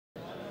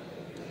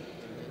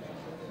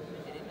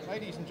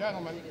Ladies and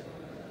gentlemen,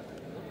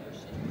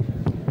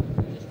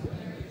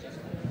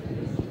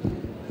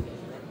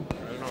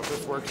 I don't know if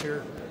this works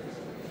here.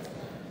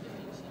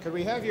 Could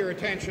we have your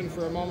attention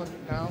for a moment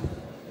now?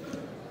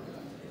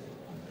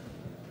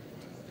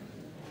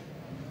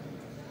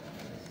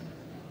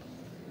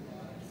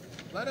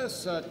 Let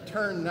us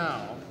turn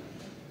now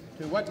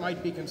to what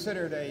might be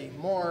considered a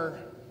more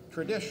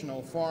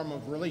traditional form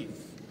of relief,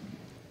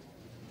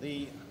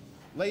 the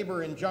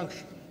labor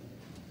injunction.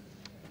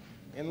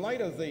 In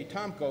light of the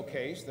Tomko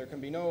case, there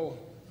can be no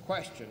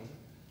question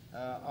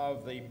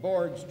of the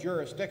board's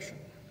jurisdiction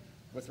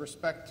with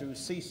respect to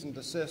cease and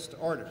desist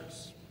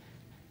orders.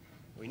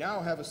 We now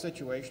have a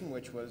situation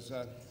which was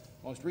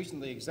most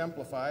recently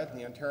exemplified in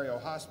the Ontario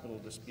hospital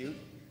dispute,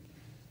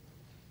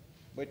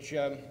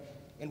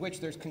 in which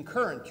there's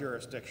concurrent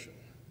jurisdiction,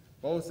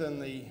 both in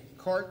the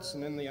courts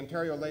and in the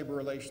Ontario Labor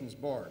Relations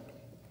Board.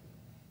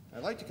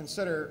 I'd like to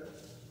consider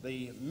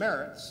the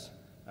merits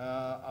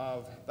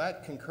of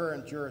that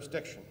concurrent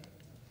jurisdiction,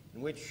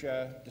 in which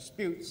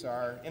disputes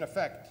are, in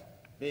effect,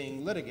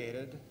 being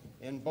litigated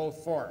in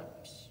both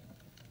forums.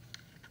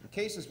 In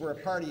cases where a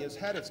party has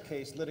had its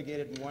case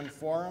litigated in one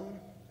forum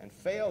and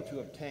failed to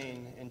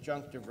obtain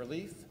injunctive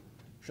relief,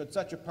 should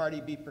such a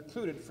party be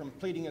precluded from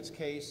pleading its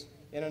case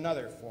in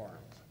another forum?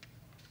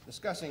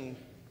 Discussing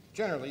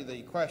generally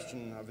the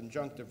question of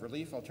injunctive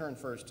relief, I'll turn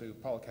first to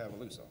Paul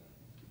Cavalluzzo.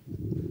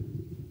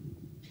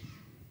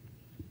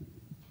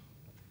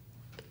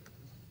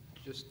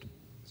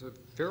 It's a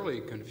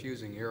fairly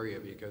confusing area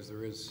because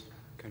there is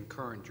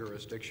concurrent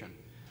jurisdiction,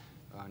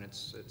 and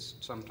it's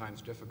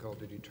sometimes difficult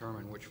to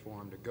determine which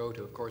forum to go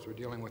to. Of course, we're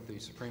dealing with the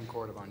Supreme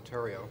Court of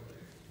Ontario,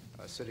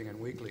 sitting in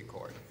weekly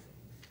court,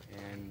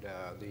 and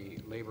the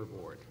Labor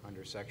Board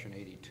under Section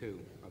 82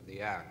 of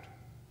the Act.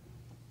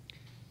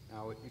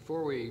 Now,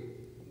 before we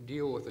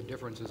deal with the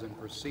differences in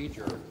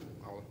procedure,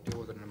 I'll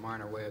deal with it in a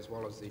minor way, as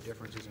well as the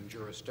differences in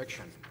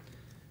jurisdiction.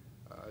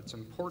 It's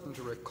important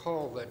to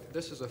recall that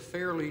this is a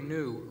fairly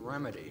new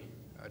remedy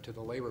to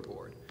the Labor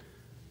Board.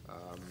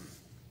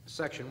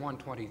 Section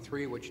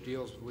 123, which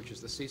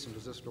is the cease and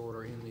desist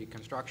order in the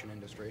construction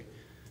industry,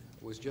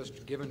 was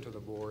just given to the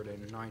board in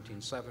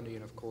 1970,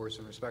 and of course,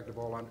 in respect of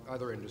all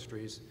other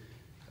industries,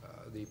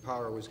 the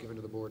power was given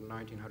to the board in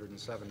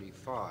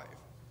 1975.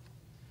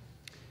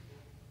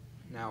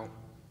 Now,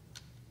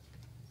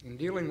 in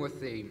dealing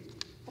with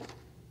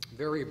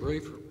very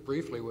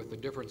briefly with the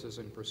differences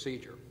in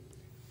procedure,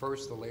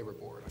 first, the Labor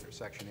Board under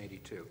Section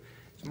 82.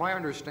 It's my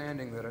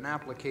understanding that an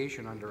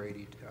application under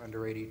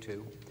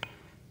 82,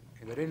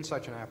 and that in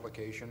such an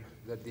application,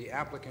 that the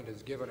applicant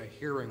is given a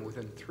hearing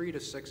within 3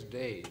 to 6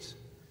 days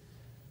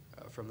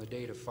from the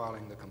date of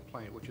filing the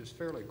complaint, which is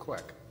fairly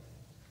quick.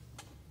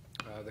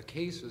 The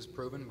case is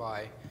proven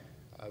by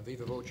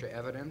viva voce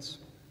evidence,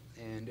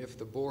 and if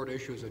the board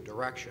issues a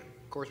direction,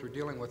 of course we're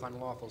dealing with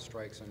unlawful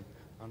strikes and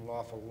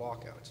unlawful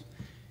lockouts.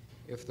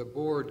 If the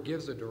board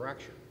gives a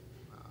direction,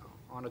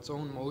 on its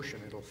own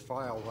motion, it'll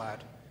file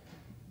that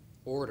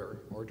order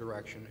or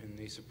direction in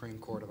the Supreme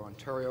Court of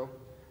Ontario,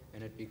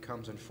 and it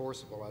becomes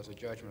enforceable as a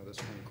judgment of the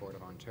Supreme Court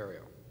of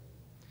Ontario.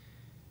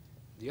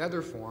 The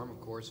other form,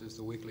 of course, is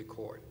the weekly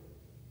court.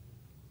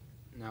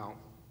 Now,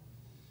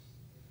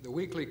 the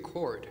weekly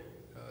court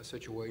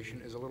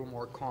situation is a little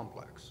more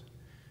complex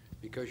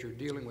because you're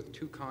dealing with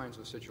two kinds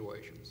of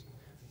situations.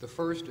 The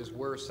first is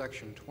where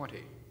Section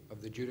 20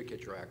 of the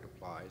Judicature Act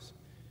applies,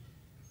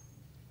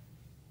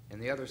 and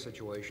the other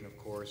situation, of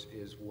course,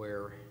 is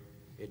where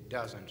it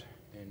doesn't,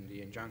 and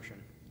the injunction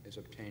is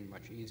obtained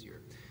much easier.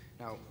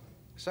 Now,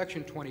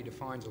 Section 20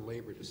 defines a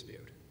labor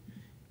dispute,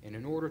 and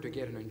in order to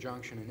get an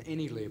injunction in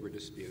any labor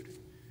dispute,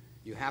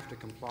 you have to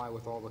comply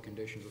with all the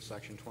conditions of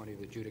Section 20 of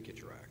the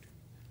Judicature Act.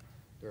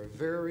 There are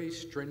very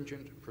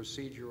stringent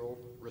procedural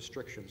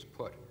restrictions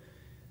put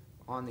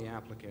on the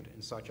applicant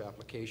in such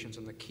applications,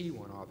 and the key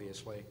one,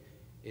 obviously,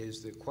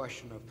 is the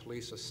question of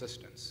police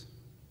assistance.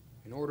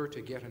 In order to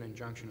get an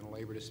injunction in a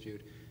labor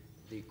dispute,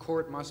 the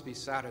court must be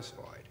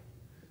satisfied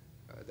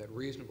that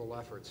reasonable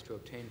efforts to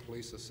obtain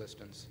police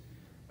assistance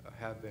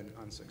have been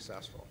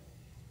unsuccessful.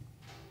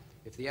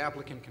 If the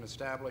applicant can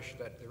establish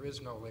that there is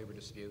no labor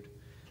dispute,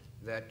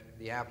 that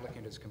the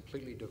applicant is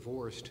completely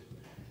divorced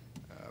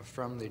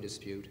from the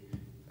dispute,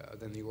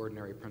 then the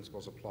ordinary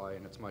principles apply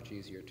and it's much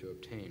easier to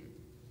obtain.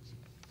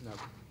 Now,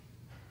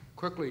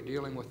 quickly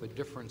dealing with the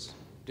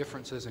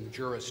differences in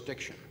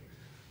jurisdiction.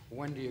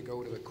 When do you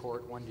go to the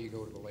court? When do you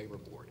go to the Labor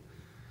Board?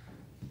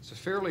 It's a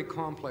fairly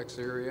complex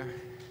area,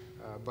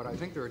 but I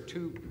think there are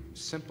two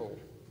simple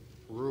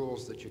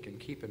rules that you can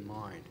keep in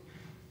mind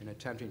in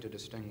attempting to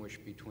distinguish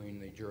between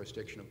the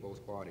jurisdiction of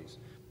both bodies.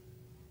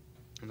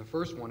 And the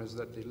first one is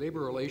that the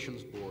Labor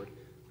Relations Board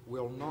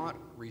will not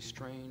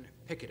restrain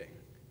picketing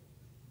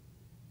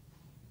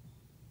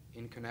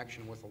in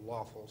connection with a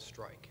lawful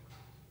strike.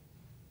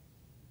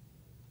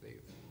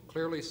 They've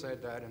clearly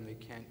said that in the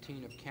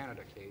Canteen of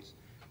Canada case.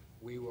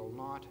 We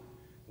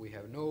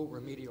have no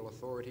remedial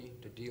authority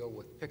to deal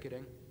with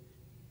picketing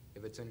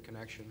if it's in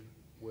connection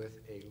with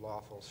a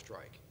lawful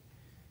strike.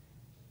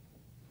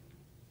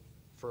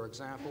 For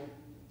example,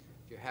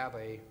 you have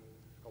a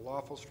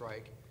lawful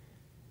strike,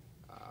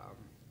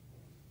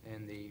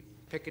 and the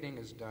picketing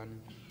is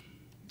done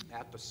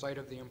at the site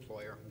of the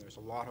employer, and there's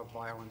a lot of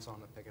violence on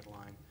the picket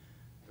line,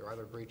 there are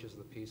other breaches of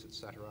the peace,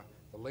 etc.,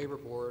 the Labor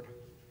Board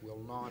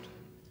will not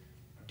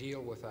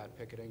deal with that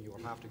picketing. You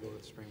will have to go to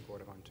the Supreme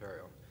Court of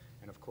Ontario.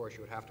 And of course,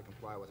 you would have to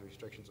comply with the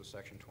restrictions of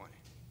Section 20.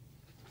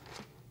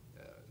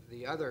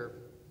 The other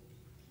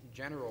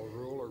general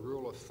rule or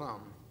rule of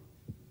thumb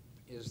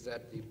is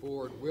that the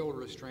board will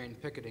restrain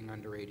picketing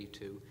under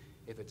 82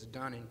 if it's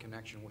done in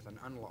connection with an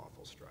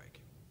unlawful strike.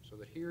 So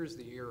that here's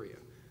the area,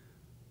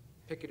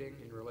 picketing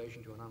in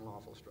relation to an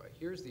unlawful strike.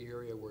 Here's the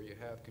area where you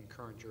have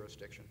concurrent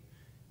jurisdiction,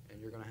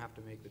 and you're going to have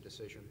to make the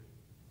decision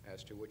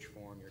as to which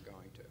form you're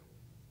going to.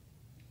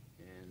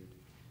 And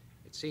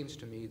it seems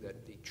to me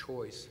that the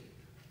choice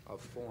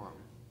of form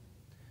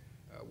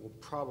will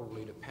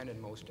probably depend in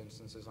most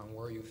instances on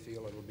where you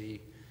feel it'll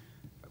be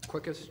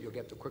quickest, you'll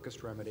get the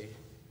quickest remedy,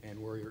 and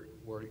where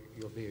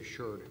you'll be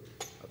assured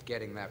of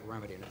getting that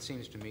remedy. And it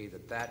seems to me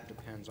that that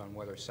depends on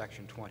whether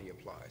Section 20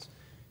 applies.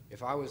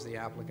 If I was the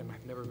applicant,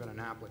 I've never been an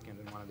applicant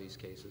in one of these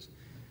cases,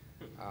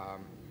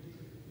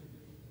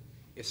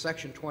 if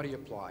Section 20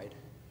 applied,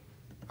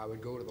 I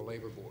would go to the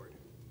Labor Board.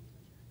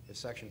 If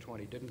Section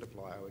 20 didn't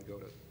apply, I would go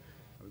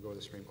to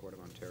the Supreme Court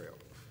of Ontario.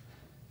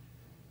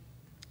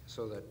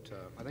 So that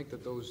I think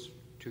that those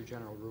two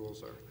general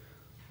rules are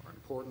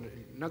important.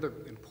 Another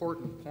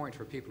important point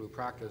for people who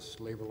practice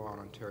labor law in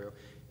Ontario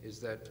is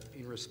that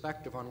in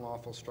respect of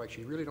unlawful strikes,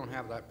 you really don't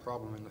have that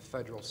problem in the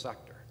federal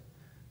sector.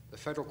 The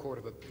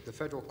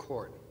federal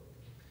court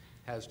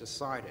has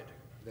decided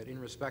that in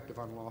respect of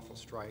unlawful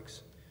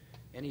strikes,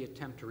 any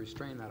attempt to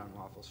restrain that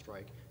unlawful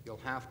strike, you'll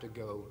have to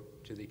go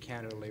to the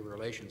Canada Labour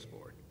Relations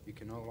Board. You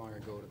can no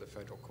longer go to the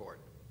federal court,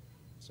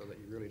 so that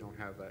you really don't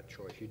have that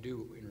choice. You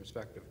do, in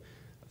respect of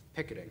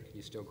picketing,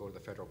 you still go to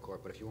the federal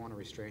court, but if you want to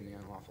restrain the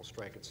unlawful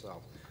strike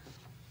itself,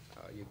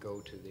 you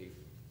go to the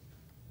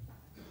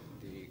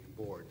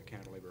board, the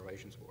Canada Labour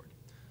Relations Board.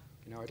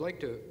 Now, I'd like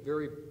to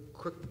very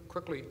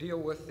quickly deal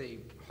with the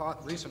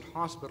recent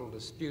hospital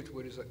dispute,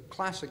 which is a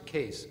classic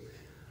case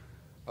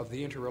of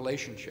the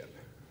interrelationship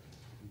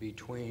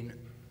between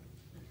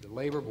the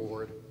Labor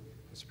Board,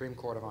 the Supreme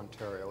Court of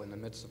Ontario, in the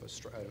midst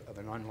of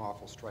an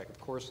unlawful strike. Of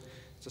course,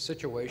 it's a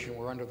situation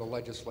where under the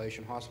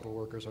legislation, hospital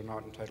workers are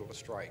not entitled to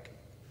strike.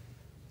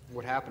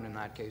 What happened in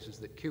that case is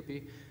that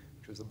CUPE,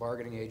 which was the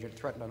bargaining agent,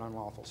 threatened an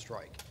unlawful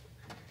strike.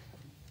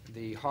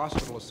 The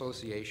Hospital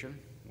Association,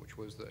 which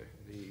was the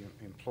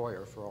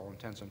employer for all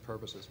intents and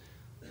purposes,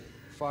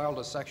 filed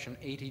a Section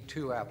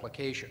 82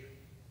 application.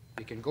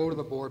 You can go to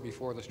the board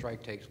before the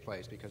strike takes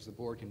place because the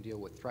board can deal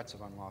with threats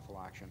of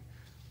unlawful action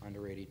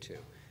under 82.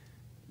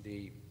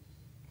 The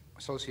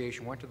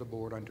association went to the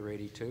board under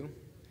 82.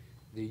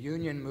 The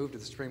union moved to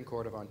the Supreme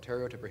Court of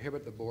Ontario to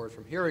prohibit the board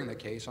from hearing the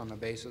case on the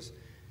basis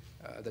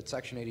that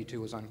Section 82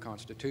 was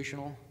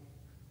unconstitutional,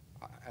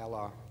 a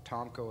la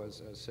Tomko,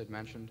 as Sid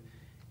mentioned,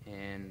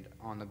 and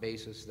on the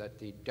basis that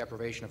the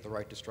deprivation of the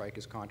right to strike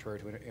is contrary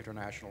to an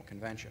international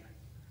convention,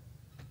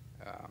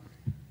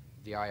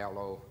 the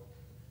ILO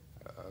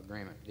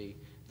agreement.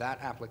 That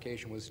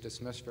application was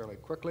dismissed fairly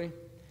quickly.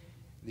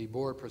 The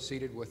board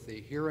proceeded with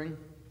the hearing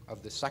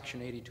of the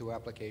Section 82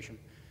 application,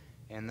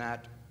 and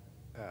that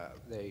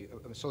the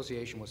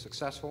association was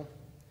successful.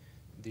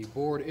 The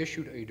board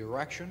issued a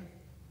direction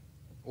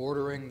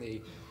ordering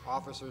the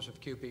officers of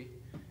CUPE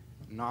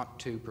not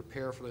to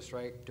prepare for the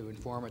strike, to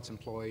inform its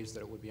employees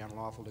that it would be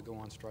unlawful to go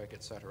on strike,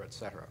 et cetera, et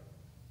cetera.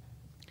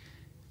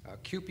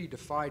 CUPE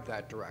defied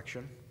that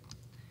direction,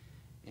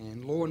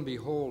 and lo and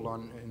behold,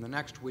 in the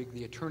next week,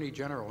 the Attorney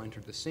General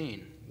entered the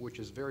scene, which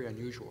is very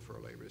unusual for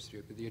a labor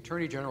dispute. But the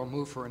Attorney General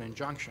moved for an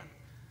injunction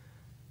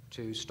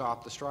to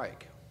stop the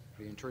strike.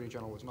 The Attorney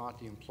General was not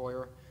the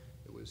employer.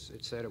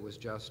 It said it was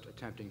just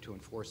attempting to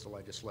enforce the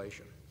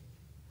legislation.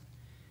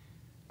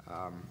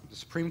 The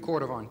Supreme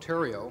Court of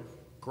Ontario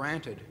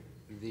granted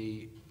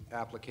the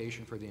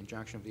application for the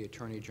injunction of the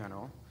Attorney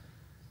General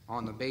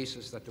on the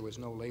basis that there was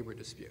no labor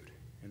dispute,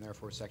 and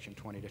therefore Section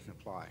 20 didn't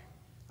apply.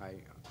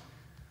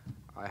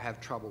 I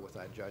have trouble with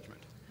that judgment.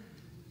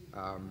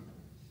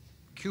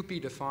 CUPE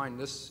defied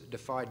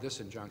this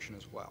injunction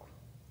as well,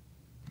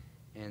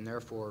 and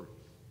therefore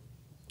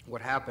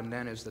what happened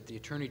then is that the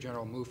Attorney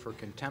General moved for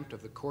contempt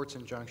of the court's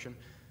injunction.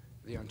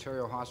 The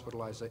Ontario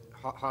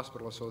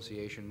Hospital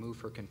Association moved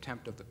for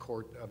contempt of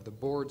the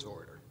board's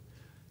order.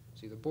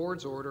 See, the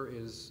board's order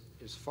is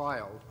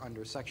filed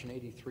under Section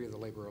 83 of the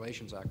Labor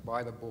Relations Act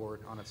by the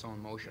board on its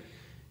own motion,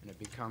 and it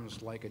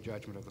becomes like a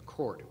judgment of the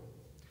court.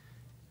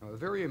 Now, a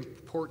very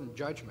important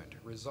judgment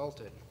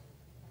resulted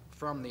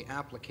from the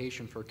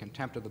application for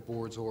contempt of the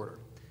board's order.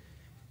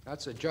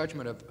 That's a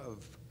judgment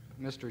of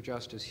Mr.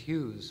 Justice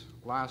Hughes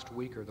last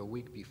week or the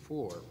week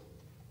before,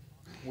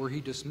 where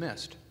he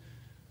dismissed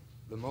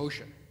the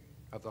motion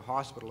of the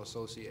Hospital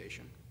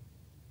Association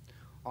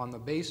on the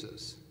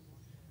basis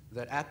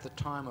that at the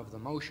time of the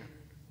motion,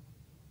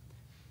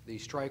 the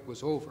strike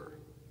was over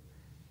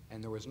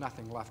and there was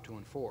nothing left to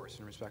enforce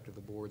in respect of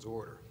the board's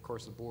order. Of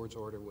course, the board's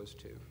order was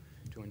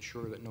to to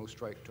ensure that no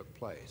strike took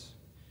place.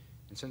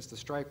 And since the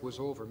strike was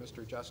over,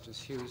 Mr.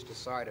 Justice Hughes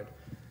decided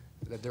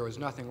that there was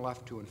nothing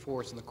left to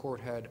enforce and the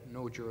court had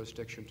no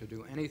jurisdiction to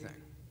do anything.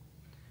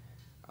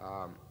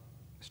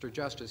 Mr.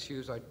 Justice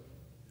Hughes,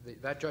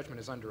 that judgment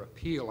is under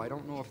appeal. I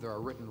don't know if there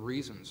are written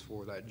reasons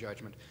for that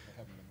judgment. They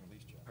haven't been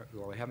released yet.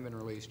 Well, they haven't been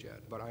released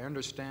yet, but I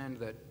understand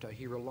that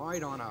he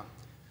relied on a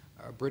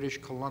British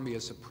Columbia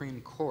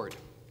Supreme Court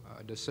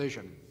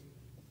decision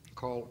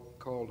called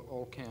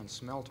Olcan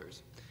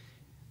Smelters,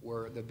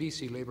 where the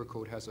BC Labor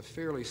Code has a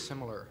fairly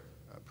similar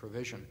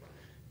provision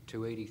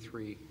to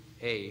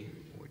 83A,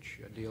 which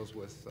deals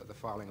with the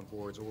filing of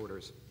board's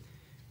orders.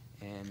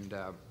 And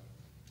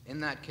in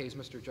that case,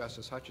 Mr.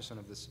 Justice Hutchison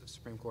of the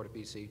Supreme Court of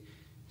BC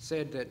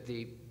said that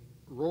the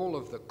role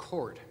of the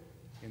court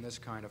in this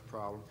kind of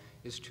problem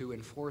is to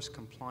enforce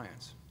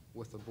compliance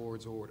with the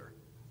board's order.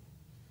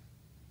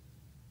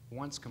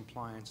 Once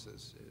compliance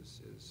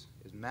is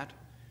met,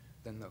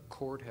 then the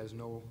court has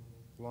no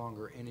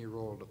longer any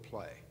role to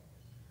play.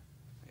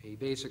 He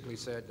basically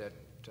said that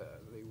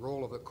the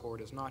role of the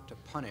court is not to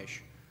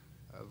punish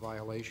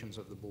violations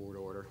of the board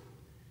order,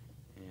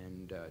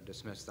 and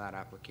dismissed that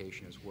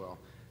application as well.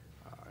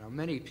 Now,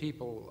 many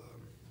people,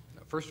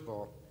 first of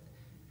all,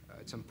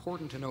 it's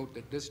important to note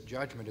that this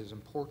judgment is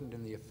important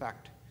in the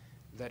effect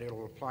that it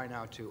will apply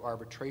now to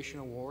arbitration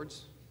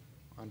awards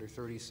under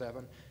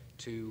 37,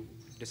 to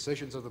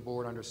decisions of the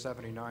board under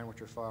 79,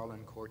 which are filed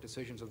in court,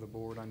 decisions of the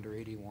board under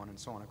 81, and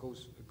so on.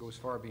 It goes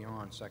far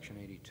beyond Section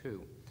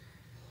 82.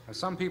 Now,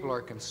 some people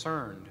are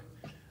concerned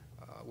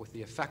with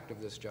the effect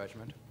of this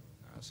judgment.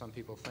 Some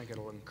people think it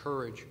will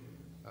encourage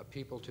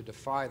people to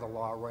defy the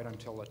law right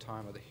until the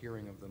time of the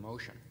hearing of the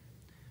motion.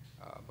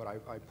 But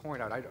I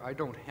point out, I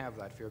don't have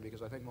that fear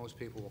because I think most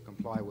people will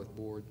comply with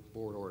board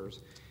orders.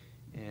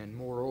 And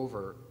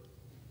moreover,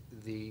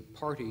 the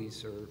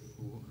parties or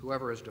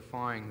whoever is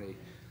defying the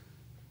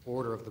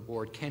order of the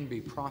board can be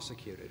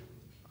prosecuted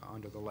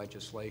under the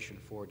legislation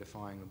for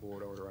defying the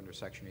board order under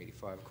Section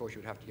 85. Of course, you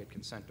would have to get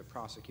consent to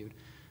prosecute,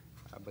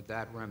 but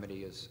that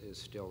remedy is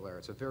still there.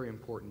 It's a very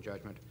important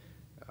judgment.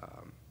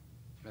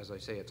 As I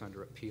say, it's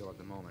under appeal at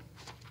the moment.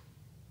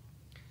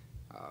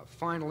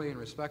 Finally, in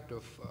respect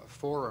of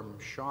forum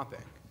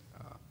shopping,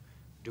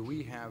 do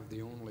we have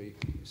the only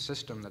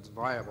system that's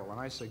viable? And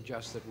I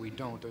suggest that we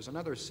don't. There's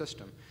another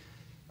system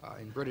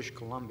in British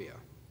Columbia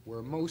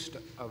where most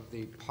of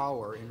the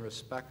power in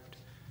respect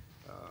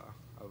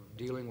of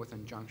dealing with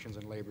injunctions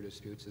and labor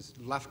disputes is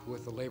left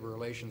with the Labor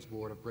Relations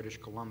Board of British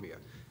Columbia.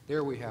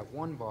 There we have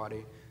one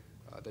body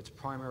that's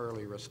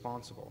primarily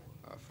responsible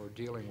for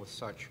dealing with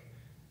such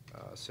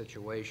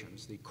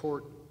situations. The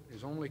court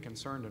is only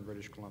concerned in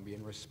British Columbia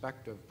in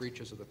respect of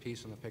breaches of the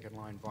peace and the picket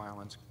line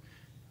violence,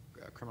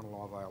 criminal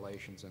law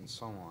violations, and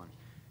so on.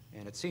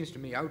 And it seems to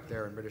me out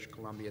there in British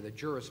Columbia, the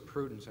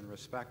jurisprudence in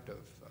respect of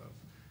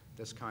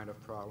this kind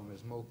of problem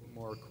is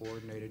more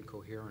coordinated,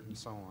 coherent, and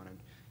so on. And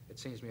it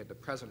seems to me at the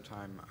present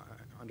time,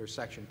 under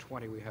Section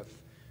 20, we have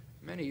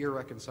many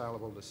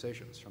irreconcilable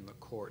decisions from the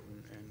court.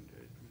 And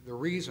the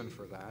reason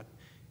for that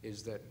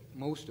is that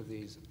most of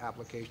these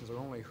applications are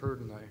only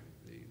heard in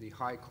the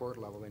high court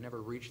level. They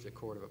never reach the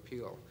Court of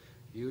Appeal,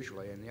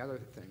 usually. And the other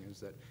thing is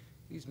that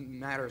these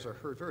matters are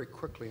heard very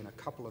quickly in a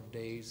couple of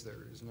days.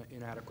 There is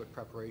inadequate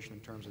preparation in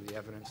terms of the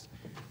evidence,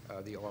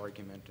 the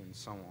argument, and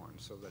so on.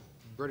 So that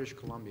British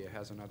Columbia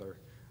has another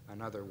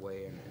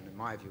way, and in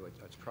my view,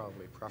 it's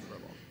probably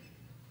preferable.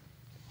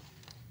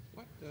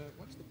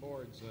 What's the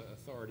board's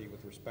authority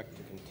with respect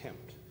to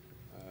contempt,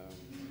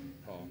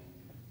 Paul?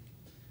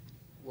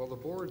 Well, the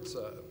board's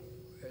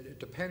it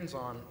depends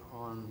on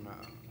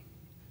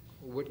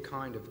what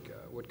kind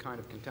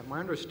of contempt. My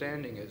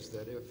understanding is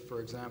that if,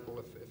 for example,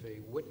 if a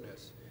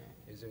witness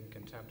is in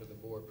contempt of the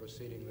board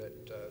proceeding,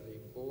 that the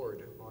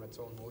board, on its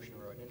own motion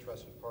or an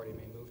interested party,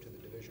 may move to the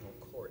divisional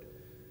court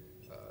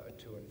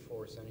to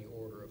enforce any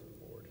order of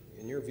the board.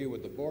 In your view,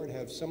 would the board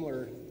have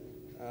similar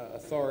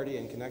authority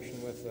in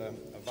connection with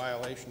a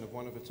violation of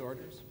one of its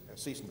orders, a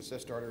cease and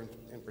desist order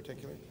in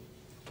particular?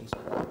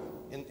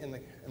 In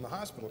the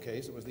hospital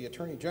case, it was the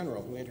Attorney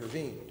General who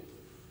intervened.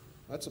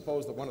 Let's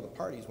suppose that one of the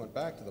parties went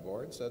back to the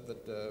board and said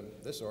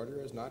that this order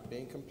is not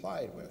being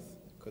complied with.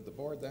 Could the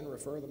board then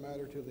refer the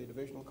matter to the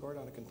divisional court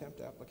on a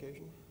contempt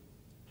application?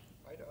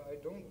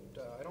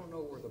 I don't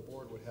know where the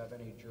board would have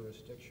any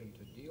jurisdiction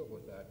to deal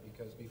with that,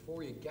 because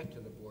before you get to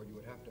the board, you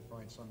would have to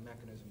find some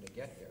mechanism to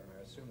get there, and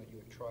I assume that you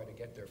would try to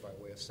get there by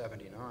way of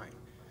 79.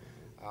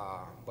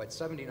 But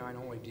 79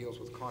 only deals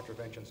with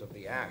contraventions of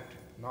the Act,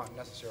 not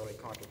necessarily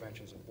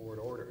contraventions of board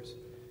orders.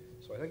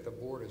 So I think the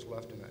board is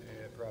left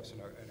perhaps in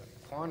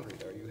a quandary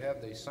there. You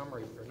have the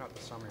summary, or not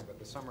the summary, but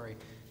the summary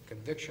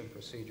conviction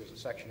procedures of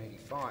Section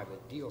 85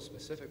 that deal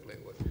specifically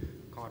with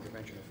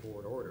contravention of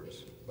board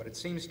orders. But it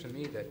seems to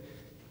me that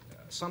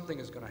something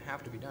is going to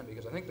have to be done,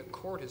 because I think the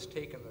court has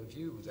taken the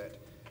view that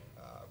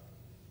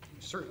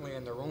certainly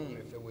in their own,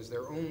 if it was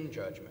their own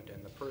judgment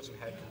and the person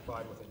had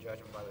complied with the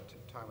judgment by the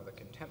time of the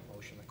contempt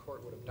motion, the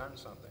court would have done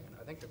something. And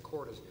I think the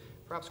court has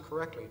perhaps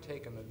correctly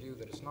taken the view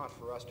that it's not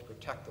for us to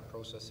protect the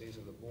processes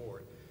of the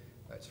board.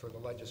 It's for the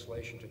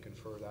legislation to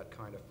confer that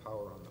kind of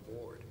power on the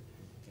board.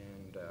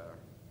 And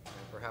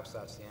perhaps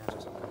that's the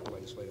answer, some kind of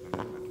legislative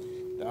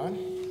amendment. Don?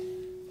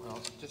 Well,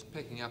 just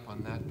picking up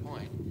on that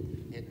point,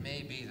 it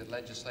may be that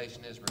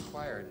legislation is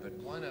required, but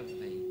one of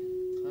the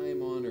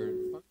time-honored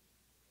functions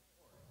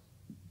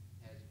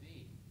has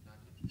been not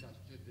to just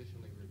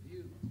judicially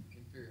review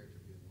inferior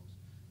tribunals,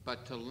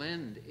 but to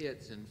lend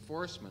its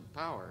enforcement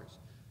powers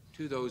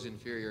to those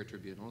inferior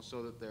tribunals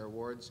so that their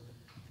awards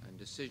and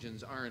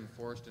decisions are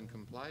enforced and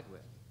complied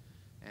with.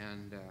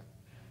 And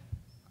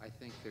I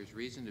think there's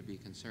reason to be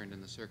concerned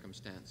in the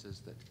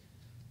circumstances that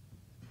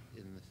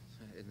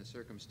in the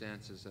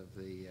circumstances of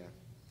the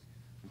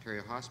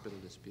Ontario hospital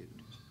dispute.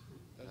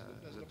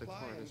 Does it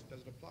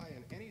apply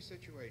in any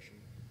situation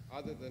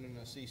other than in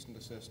a cease and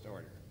desist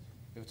order?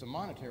 If it's a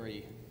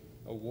monetary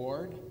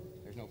award,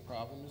 there's no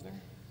problem, is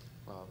there?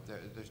 Well,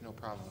 there's no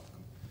problem.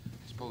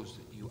 Suppose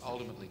that you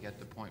ultimately get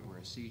the point where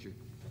a seizure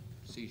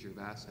of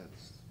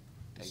assets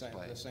takes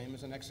place. The same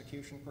as an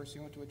execution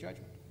pursuant to a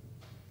judgment.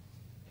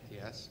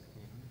 Yes.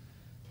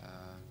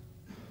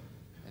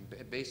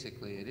 And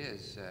basically it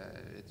is,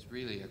 it's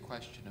really a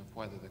question of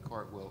whether the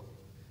court will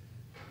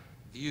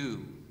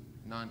view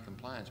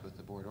non-compliance with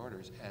the board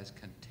orders as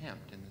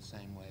contempt in the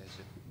same way as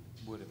it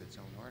would of its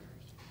own orders.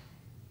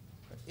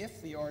 But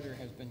if the order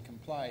has been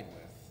complied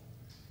with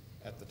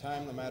at the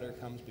time the matter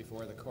comes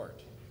before the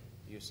court,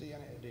 do you see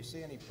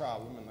any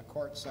problem in the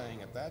court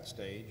saying at that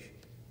stage,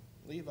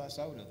 leave us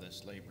out of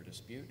this labor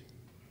dispute,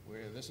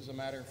 where this is a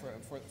matter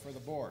for the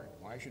board?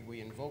 Why should we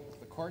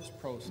invoke the court's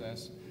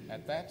process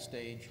at that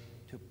stage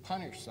to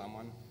punish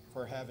someone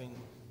for having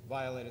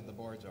violated the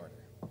board's order?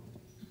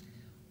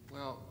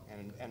 Well,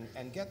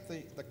 and get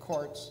the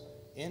courts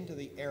into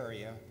the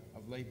area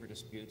of labor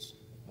disputes,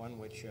 one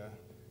which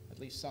at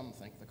least some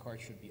think the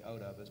court should be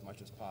out of as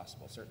much as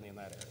possible, certainly in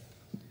that area.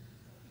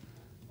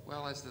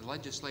 well, as the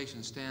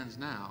legislation stands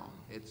now,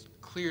 it's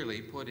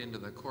clearly put into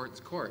the court's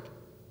court.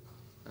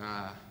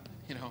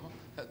 You know,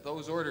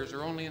 those orders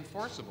are only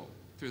enforceable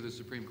through the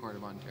Supreme Court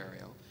of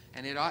Ontario,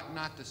 and it ought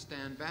not to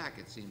stand back,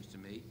 it seems to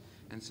me,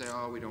 and say,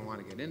 oh, we don't want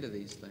to get into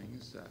these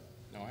things.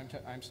 No,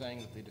 I'm saying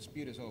that the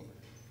dispute is over.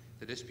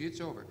 The dispute's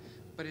over.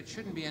 But it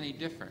shouldn't be any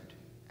different,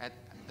 at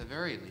the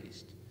very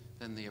least,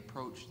 than the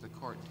approach the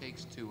court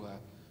takes to a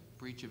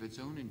breach of its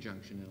own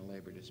injunction in a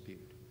labor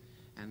dispute.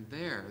 And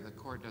there, the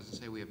court doesn't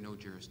say we have no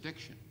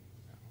jurisdiction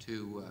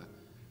to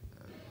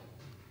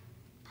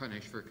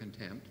punish for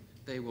contempt.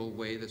 They will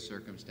weigh the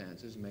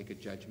circumstances, make a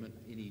judgment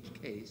in each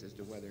case as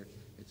to whether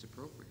it's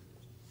appropriate.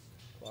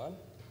 Claude?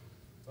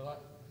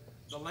 Well,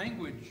 the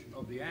language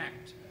of the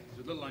Act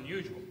is a little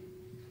unusual,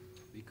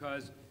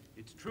 because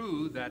it's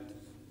true that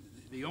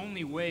the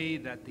only way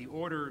that the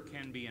order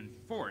can be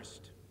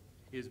enforced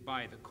is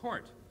by the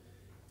court.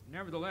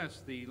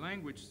 Nevertheless, the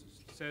language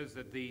says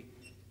that the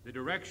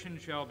direction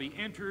shall be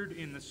entered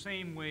in the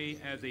same way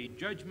as a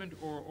judgment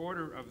or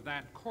order of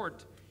that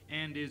court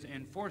and is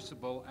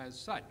enforceable as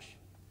such.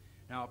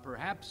 Now,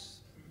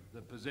 perhaps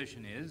the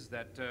position is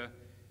that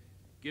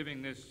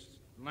giving this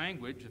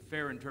language a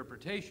fair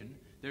interpretation,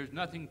 there's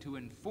nothing to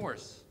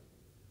enforce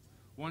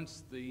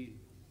once the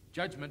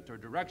judgment or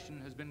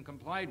direction has been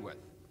complied with.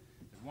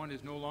 That one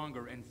is no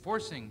longer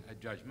enforcing a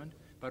judgment,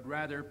 but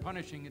rather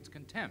punishing its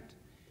contempt.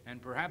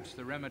 And perhaps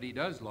the remedy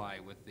does lie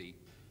with the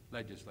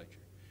legislature.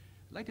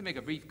 I'd like to make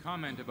a brief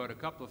comment about a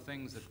couple of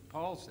things that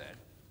Paul said.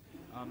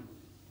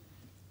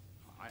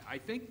 I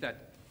think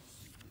that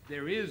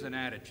there is an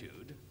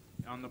attitude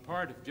on the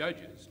part of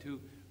judges to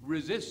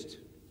resist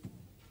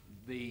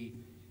the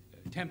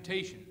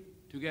temptation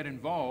to get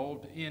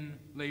involved in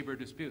labor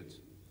disputes.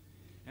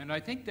 And I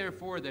think,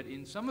 therefore, that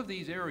in some of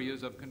these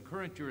areas of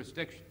concurrent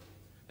jurisdiction,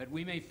 that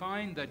we may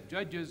find that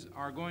judges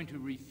are going to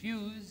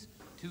refuse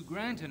to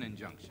grant an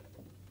injunction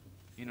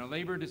in a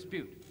labor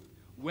dispute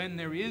when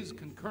there is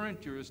concurrent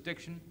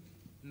jurisdiction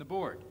in the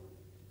board.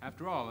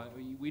 After all,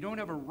 we don't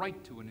have a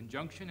right to an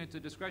injunction. It's a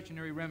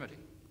discretionary remedy.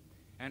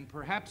 And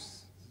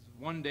perhaps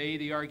one day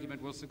the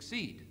argument will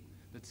succeed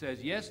that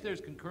says, yes,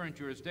 there's concurrent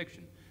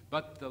jurisdiction,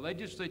 but the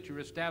legislature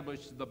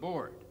established the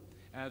board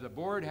as a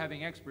board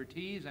having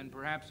expertise and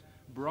perhaps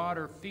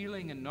broader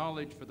feeling and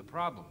knowledge for the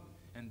problem,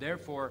 and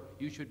therefore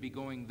you should be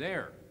going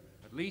there,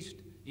 at least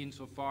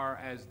insofar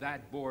as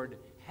that board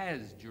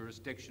has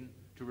jurisdiction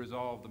to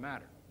resolve the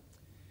matter.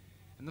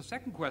 And the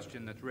second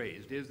question that's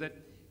raised is that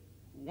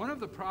one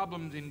of the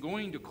problems in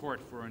going to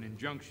court for an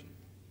injunction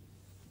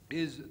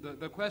is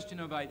the question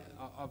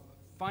of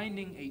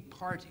finding a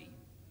party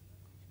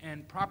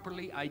and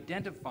properly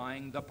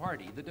identifying the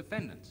party, the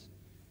defendants.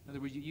 In other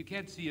words, you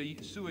can't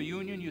sue a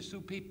union, you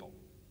sue people.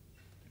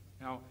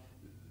 Now,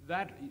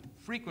 that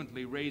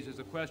frequently raises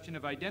a question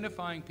of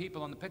identifying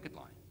people on the picket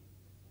line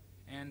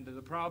and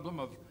the problem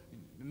of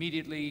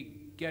immediately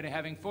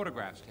having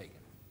photographs taken.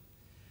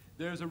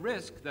 There's a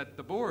risk that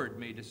the board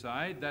may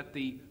decide that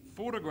the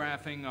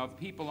photographing of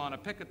people on a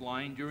picket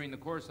line during the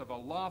course of a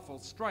lawful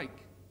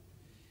strike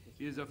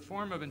is a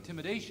form of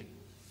intimidation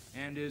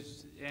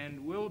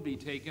and will be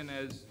taken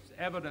as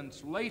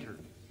evidence later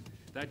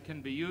that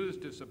can be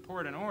used to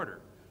support an order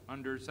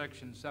under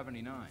Section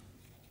 79,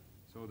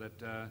 so that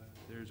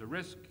there's a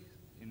risk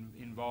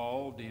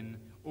involved in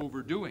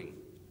overdoing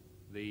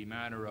the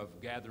matter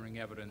of gathering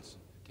evidence,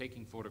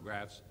 taking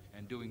photographs,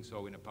 and doing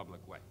so in a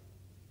public way.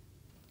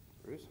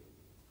 Bruce?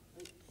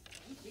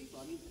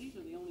 I mean, these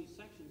are the only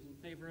sections in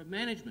favor of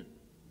management,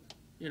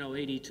 you know,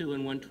 82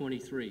 and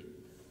 123.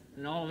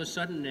 And all of a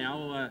sudden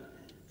now,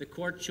 the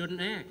court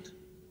shouldn't act.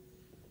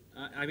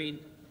 I mean,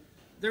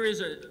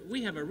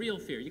 we have a real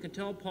fear. You can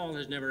tell Paul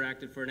has never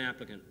acted for an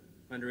applicant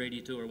under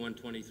 82 or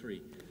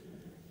 123.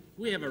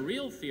 We have a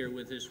real fear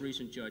with this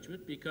recent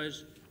judgment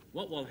because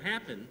what will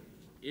happen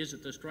is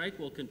that the strike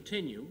will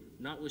continue,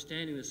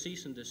 notwithstanding the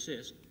cease and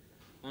desist,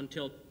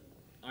 until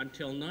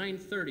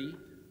 9:30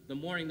 the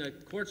morning the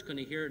court's going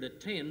to hear it at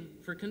 10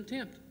 for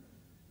contempt.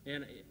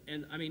 And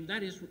I mean,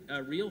 that is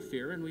a real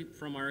fear, and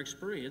from our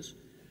experience,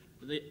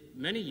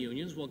 many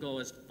unions will go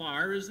as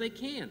far as they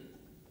can,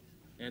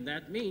 and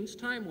that means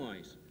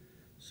time-wise.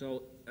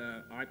 So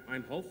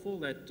I'm hopeful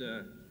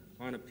that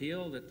on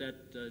appeal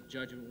that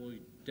judgment will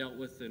be dealt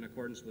with in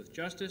accordance with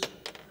justice,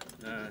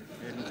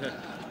 and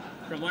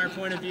from our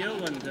point of view.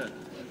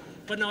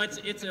 But no,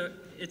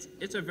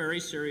 it's a very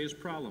serious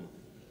problem.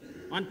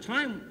 On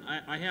time,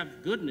 I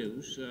have good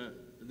news.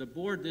 The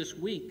board this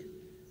week,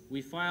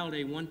 we filed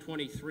a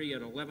 123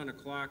 at 11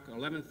 o'clock,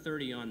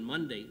 11:30 on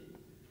Monday,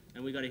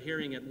 and we got a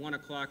hearing at 1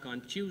 o'clock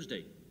on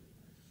Tuesday.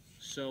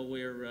 So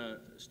we're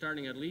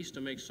starting at least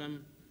to make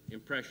some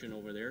impression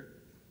over there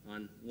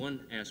on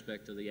one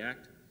aspect of the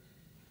act.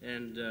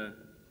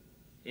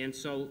 And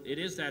so it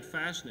is that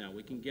fast now.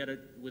 We can get it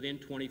within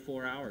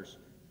 24 hours.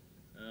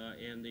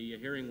 And the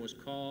hearing was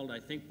called, I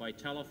think, by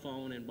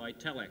telephone and by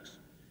telex,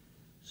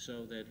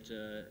 so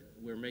that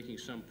we're making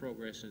some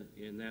progress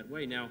in that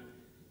way. Now,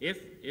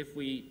 if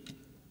we,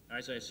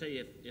 as I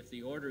say, if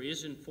the order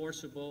is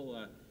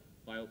enforceable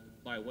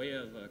by way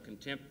of a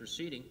contempt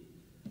proceeding,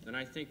 then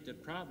I think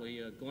that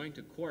probably going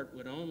to court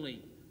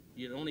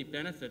you'd only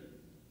benefit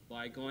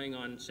by going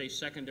on, say,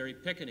 secondary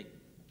picketing.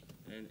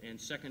 And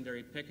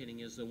secondary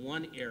picketing is the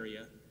one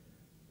area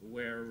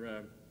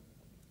where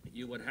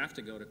you would have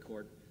to go to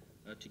court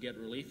to get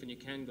relief, and you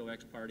can go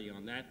ex parte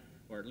on that,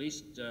 or at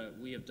least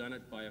we have done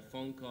it by a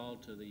phone call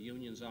to the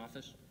union's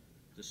office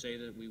to say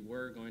that we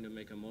were going to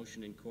make a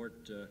motion in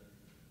court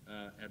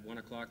at 1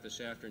 o'clock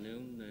this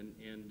afternoon,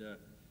 and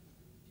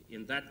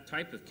in that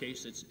type of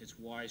case, it's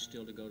wise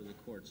still to go to the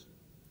courts.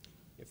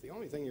 If the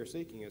only thing you're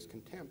seeking is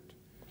contempt,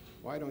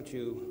 why don't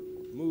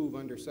you move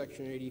under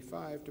Section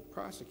 85 to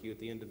prosecute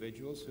the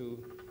individuals who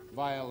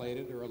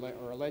violated or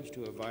alleged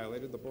to have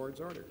violated the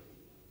board's order?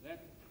 That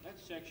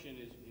section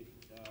has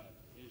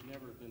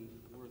never been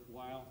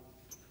worthwhile.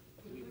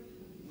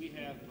 We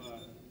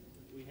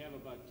have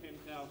about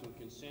 10,000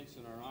 consents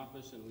in our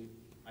office, and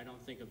I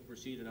don't think have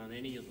proceeded on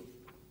any of them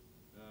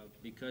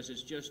because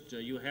it's just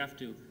you have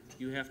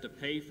to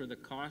pay for the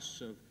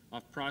costs of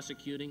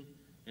prosecuting,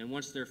 and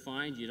once they're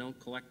fined, you don't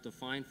collect the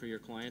fine for your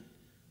client.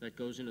 That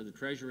goes into the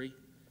Treasury,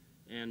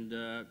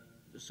 and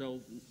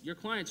so your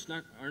clients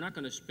are not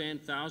going to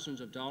spend thousands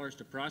of dollars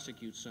to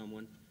prosecute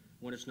someone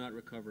when it's not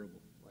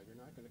recoverable. Well, you're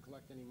not going to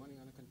collect any money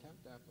on a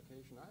contempt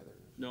application either.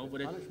 No,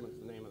 but punishment's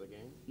the name of the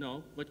game.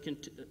 No, but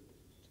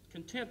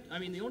contempt. I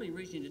mean, the only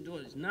reason to do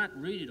it is not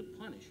really to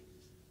punish,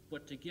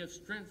 but to give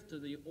strength to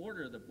the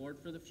order of the board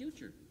for the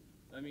future.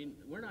 I mean,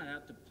 we're not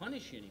out to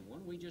punish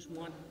anyone. We just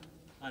want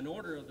an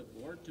order of the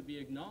board to be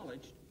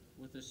acknowledged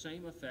with the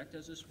same effect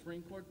as a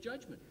Supreme Court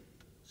judgment,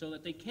 so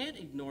that they can't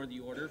ignore the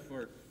order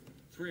for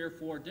 3 or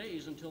 4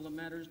 days until the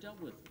matter is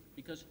dealt with.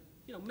 Because,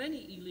 you know,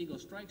 many illegal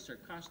strikes are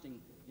costing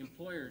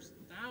employers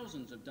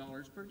thousands of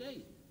dollars per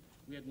day.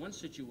 We had one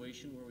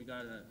situation where we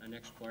got an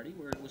ex parte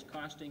where it was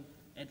costing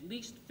at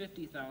least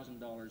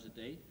 $50,000 a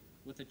day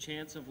with a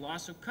chance of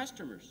loss of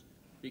customers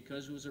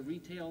because it was a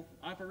retail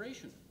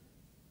operation.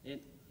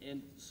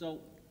 And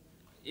so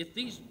if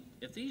these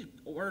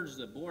orders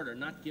of the board are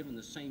not given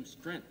the same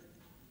strength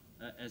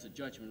as a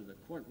judgment of the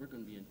court, we're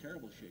going to be in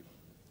terrible shape.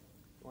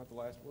 You want the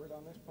last word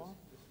on this, Paul?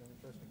 Just an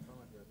interesting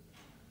comment here.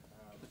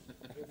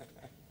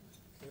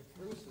 If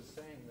Bruce is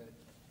saying that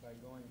by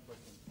going for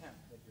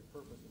contempt that your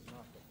purpose is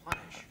not to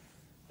punish,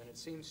 then it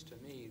seems to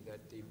me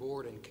that the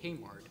board in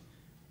Kmart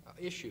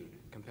issued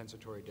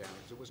compensatory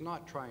damages. It was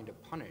not trying to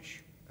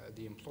punish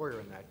the employer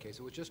in that case.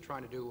 It was just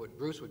trying to do what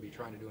Bruce would be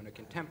trying to do in a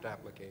contempt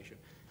application,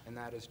 and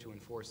that is to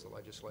enforce the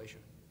legislation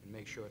and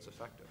make sure it's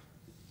effective.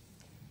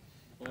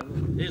 Well,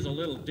 it is a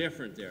little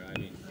different there. I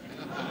mean,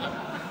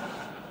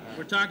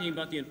 we're talking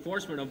about the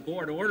enforcement of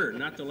board order,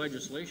 not the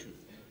legislation.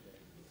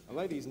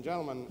 Ladies and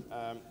gentlemen,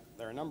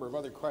 there are a number of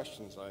other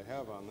questions I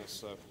have on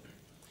this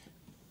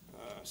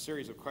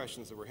series of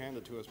questions that were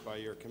handed to us by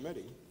your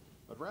committee.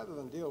 But rather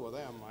than deal with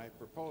them, I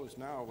propose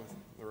now, with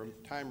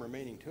the time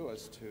remaining to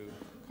us, to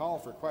call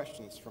for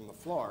questions from the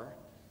floor,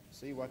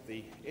 see what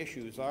the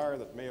issues are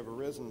that may have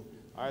arisen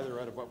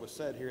either out of what was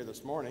said here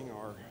this morning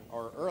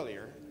or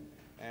earlier.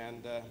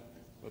 And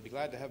we'll be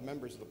glad to have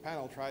members of the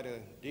panel try to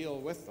deal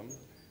with them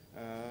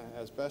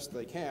as best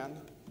they can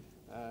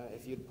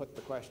if you'd put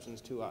the questions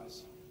to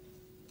us.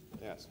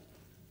 Yes.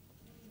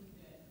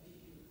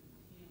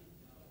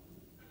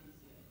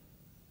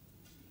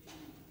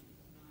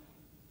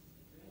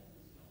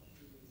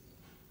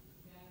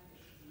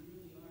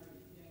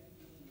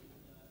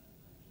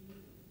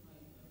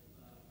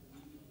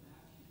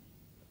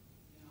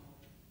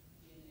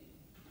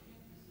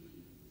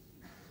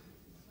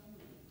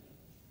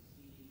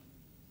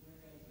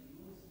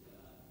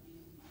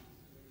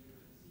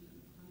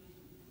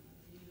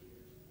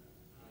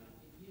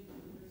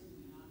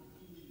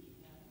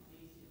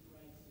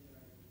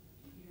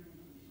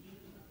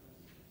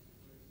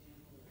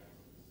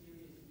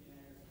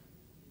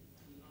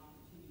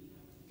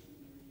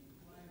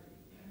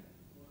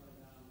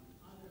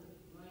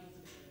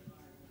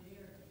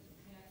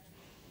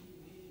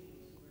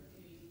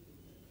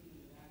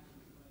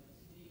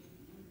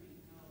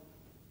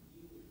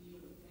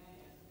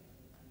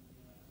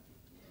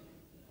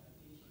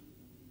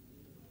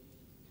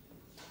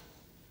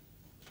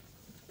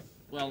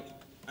 Well,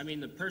 I mean,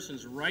 the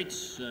person's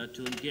rights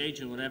to engage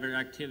in whatever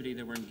activity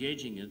they were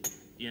engaging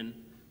in,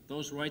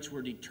 those rights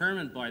were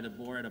determined by the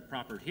board at a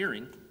proper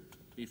hearing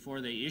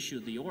before they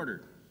issued the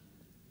order.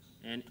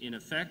 And in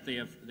effect, they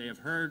have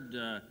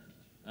heard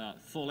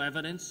full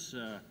evidence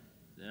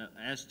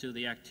as to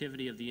the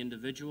activity of the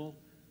individual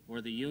or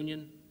the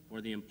union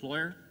or the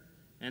employer,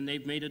 and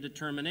they've made a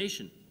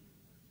determination.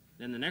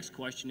 Then the next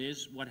question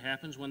is, what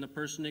happens when the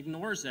person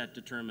ignores that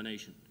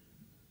determination?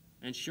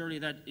 And surely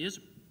that is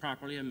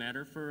properly a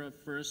matter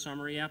for a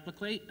summary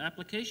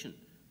application.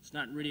 It's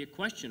not really a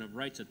question of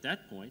rights at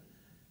that point.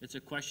 It's a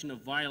question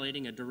of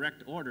violating a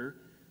direct order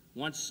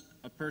once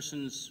a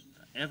person's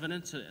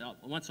evidence,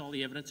 once all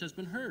the evidence has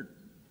been heard.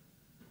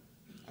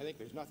 I think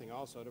there's nothing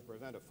also to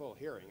prevent a full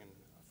hearing, and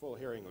a full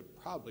hearing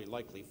would probably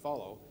likely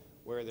follow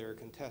where there are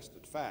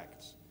contested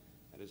facts.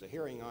 That is, a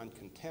hearing on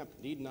contempt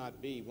need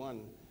not be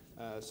one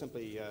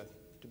simply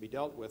to be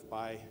dealt with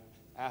by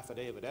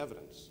affidavit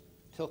evidence.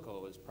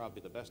 Tilco is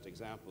probably the best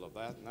example of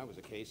that, and that was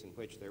a case in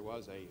which there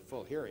was a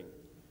full hearing.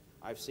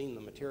 I've seen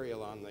the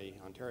material on the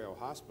Ontario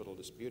Hospital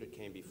dispute. It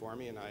came before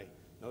me, and I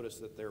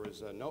noticed that there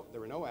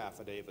were no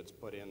affidavits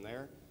put in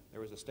there.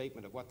 There was a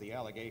statement of what the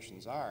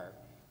allegations are,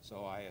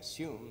 so I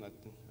assume that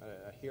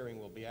a hearing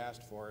will be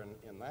asked for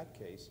in that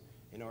case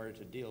in order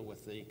to deal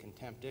with the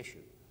contempt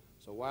issue.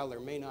 So while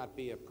there may not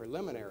be a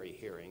preliminary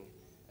hearing,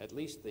 at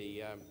least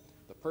the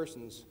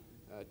persons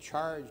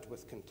charged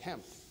with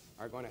contempt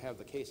are going to have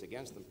the case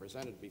against them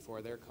presented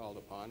before they're called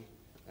upon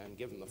and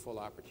given the full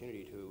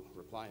opportunity to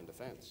reply in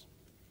defense.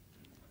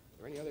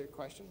 Are there any other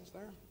questions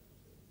there?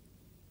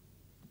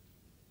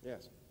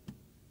 Yes.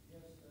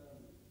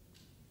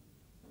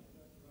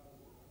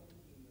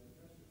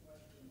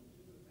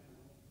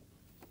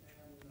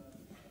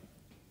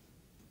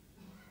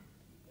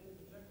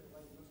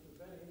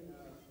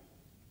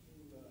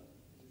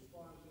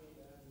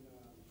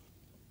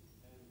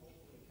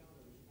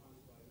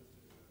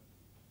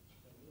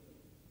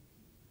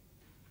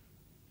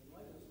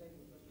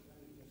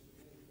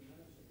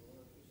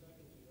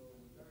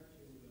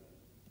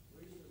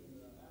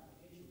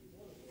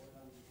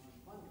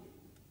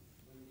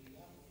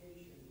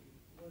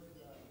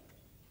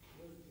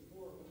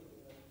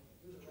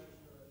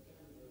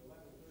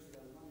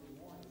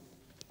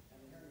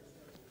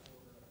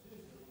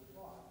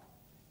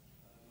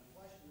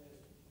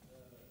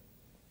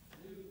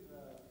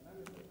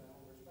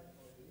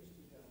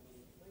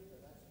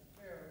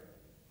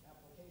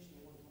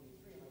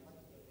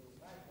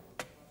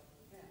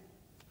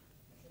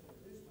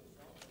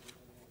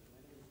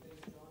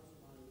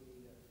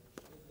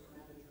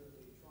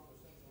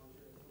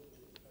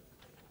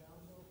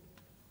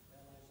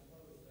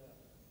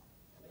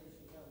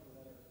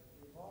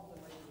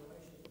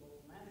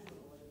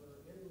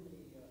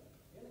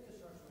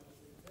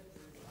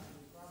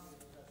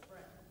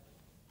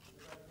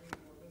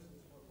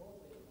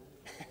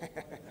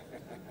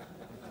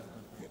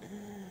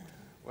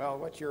 Well,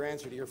 what's your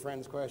answer to your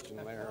friend's question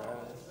there?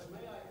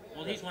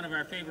 Well, he's one of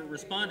our favorite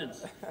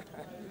respondents.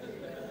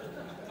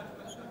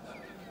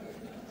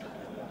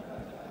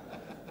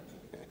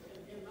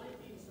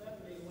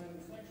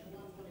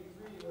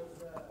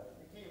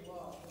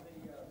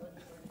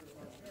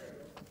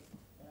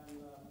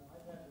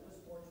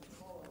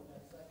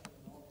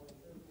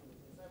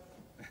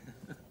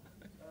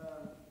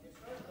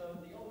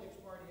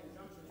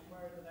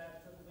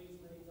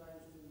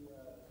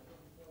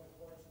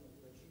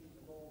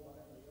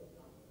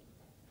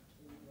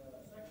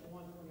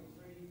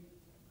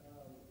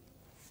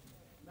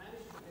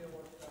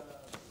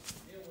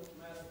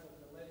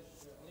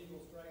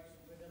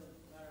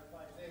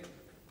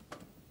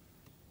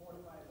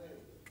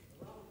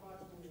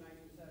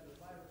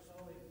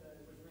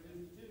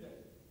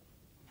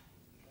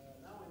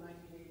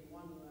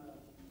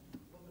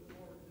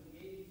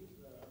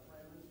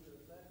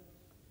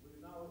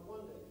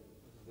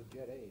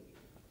 Jet age.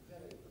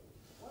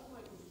 What my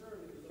concern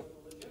is a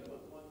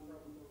legitimate one from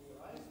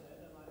what I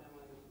said, and I like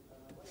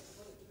to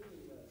put it to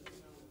the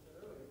council said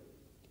earlier.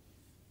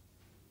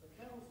 The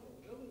council,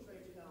 the Building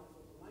Trades Council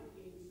from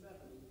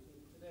 1970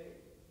 to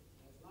today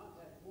has not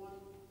had one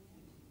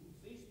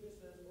cease and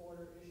desist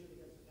order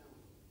issued against the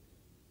council.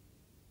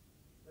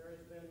 There has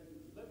been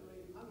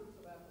literally hundreds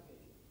of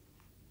applications.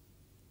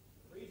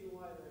 The reason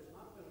why there has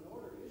not been an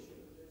order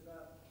issued is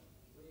that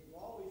we've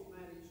always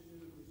managed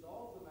to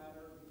resolve the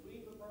matter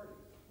between the parties,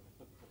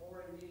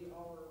 or indeed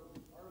our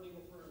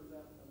legal firms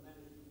that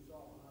managed to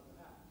resolve on our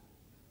behalf.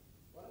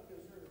 What I'm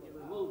concerned You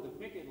about removed the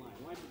picket line.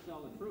 Why don't you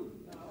tell the truth?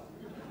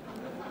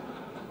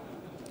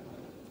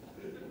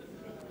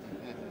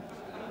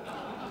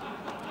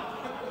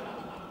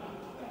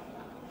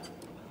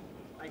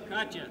 I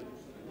caught you.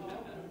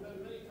 There's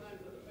been many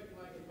times that the picket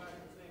line gets back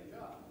to the same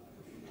job.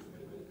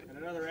 And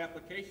another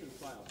application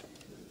filed.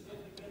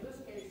 In this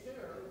case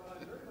here,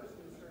 what I'm very much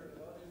concerned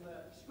about is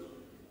that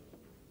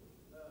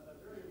a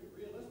very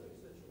realistic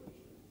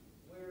situation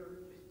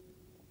where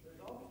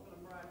there's always been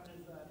a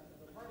practice that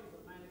the parties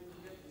have managed to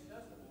get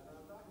discussed the matter.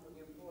 I'm talking with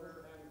the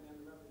employer and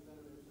the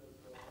representatives of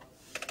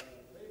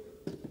labor.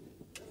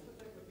 In this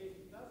particular case,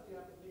 because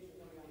the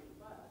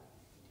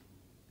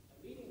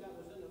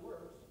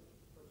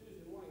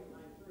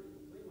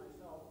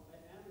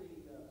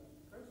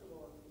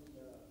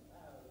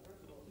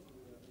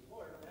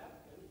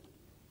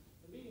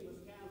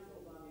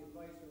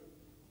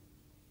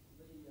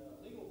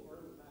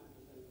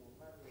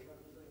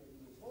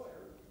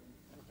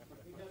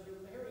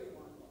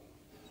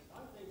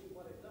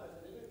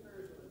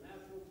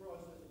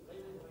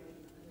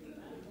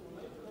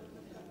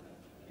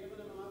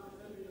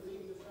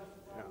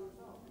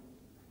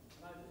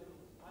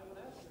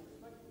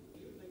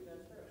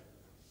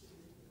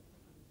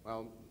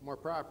more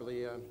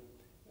properly,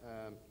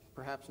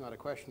 perhaps not a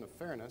question of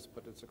fairness,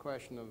 but it's a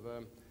question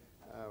of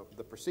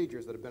the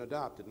procedures that have been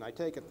adopted. And I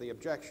take it the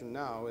objection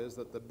now is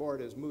that the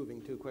board is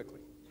moving too quickly.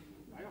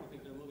 I don't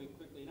think they're moving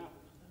quickly enough.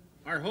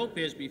 Our hope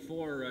is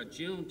before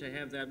June to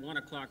have that 1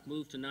 o'clock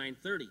move to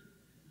 9:30.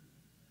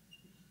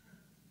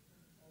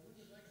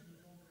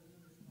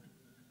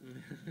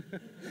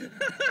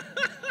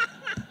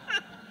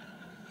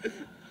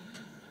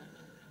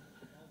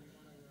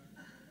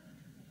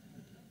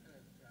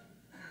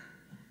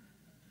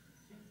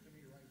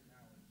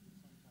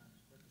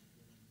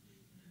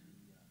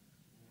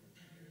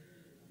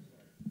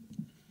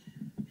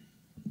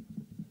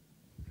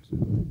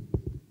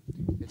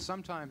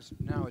 Sometimes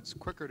now it's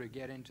quicker to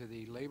get into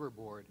the labor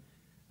board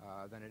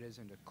than it is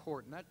into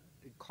court, and that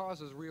it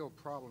causes real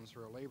problems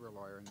for a labor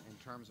lawyer in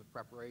terms of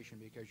preparation,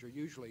 because you're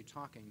usually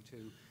talking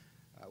to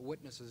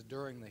witnesses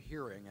during the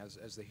hearing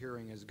as the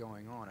hearing is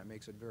going on. It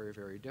makes it very,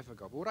 very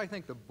difficult. But what I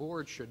think the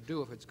board should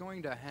do, if it's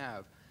going to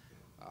have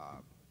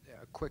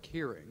quick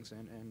hearings,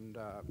 and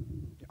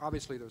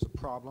obviously there's a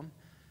problem,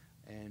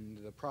 and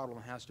the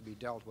problem has to be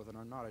dealt with, and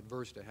I'm not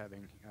adverse to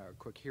having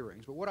quick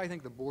hearings. But what I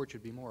think the board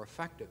should be more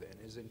effective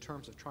in is in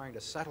terms of trying to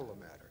settle the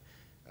matter.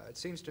 It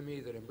seems to me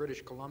that in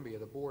British Columbia,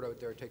 the board out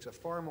there takes a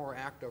far more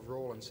active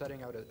role in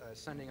sending out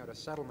a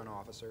settlement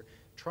officer,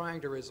 trying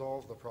to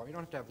resolve the problem. You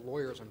don't have to have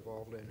lawyers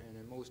involved, and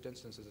in most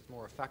instances it's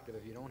more effective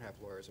if you don't have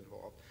lawyers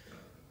involved.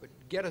 But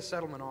get a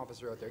settlement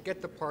officer out there,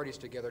 get the parties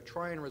together,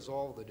 try and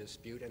resolve the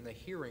dispute, and the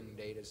hearing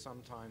date is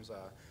sometimes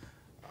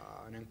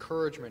an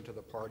encouragement to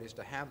the parties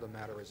to have the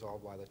matter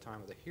resolved by the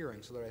time of the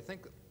hearing, so that I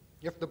think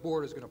if the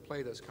board is going to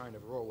play this kind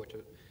of role, which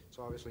it's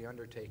obviously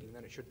undertaking,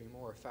 then it should be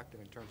more effective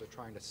in terms of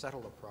trying to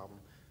settle the problem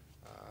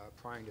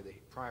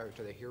prior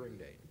to the hearing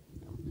date.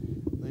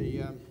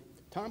 The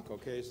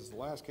Tomko case is the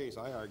last case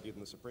I argued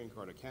in the Supreme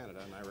Court of Canada,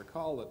 and I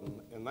recall that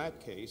in that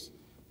case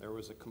there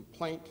was a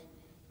complaint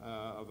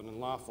of an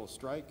unlawful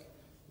strike.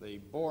 The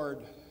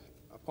board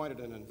appointed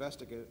an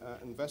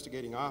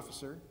investigating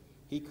officer.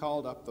 He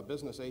called up the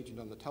business agent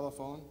on the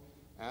telephone,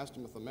 asked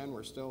him if the men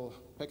were still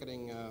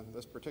picketing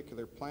this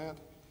particular plant.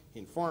 He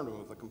informed him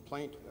of the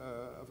complaint,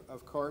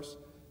 of course,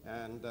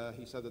 and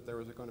he said that there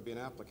was going to be an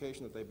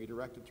application that they be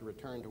directed to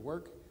return to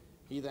work.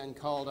 He then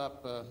called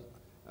up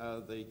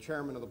the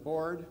chairman of the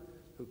board,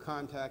 who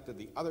contacted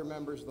the other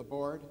members of the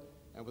board,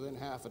 and within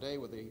half a day,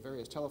 with the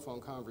various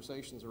telephone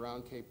conversations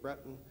around Cape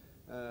Breton,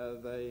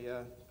 they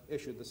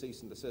issued the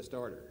cease and desist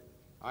order.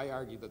 I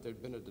argued that there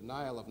had been a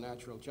denial of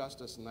natural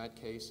justice in that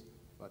case,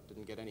 but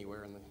didn't get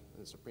anywhere in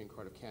the Supreme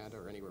Court of Canada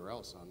or anywhere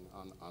else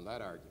on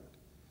that argument.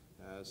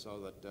 So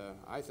that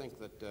I think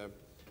that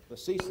the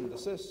cease and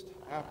desist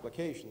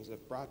applications,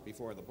 if brought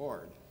before the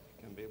board,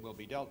 will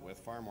be dealt with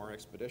far more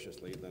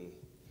expeditiously than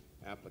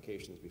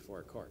applications before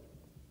a court.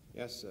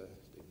 Yes, Steve.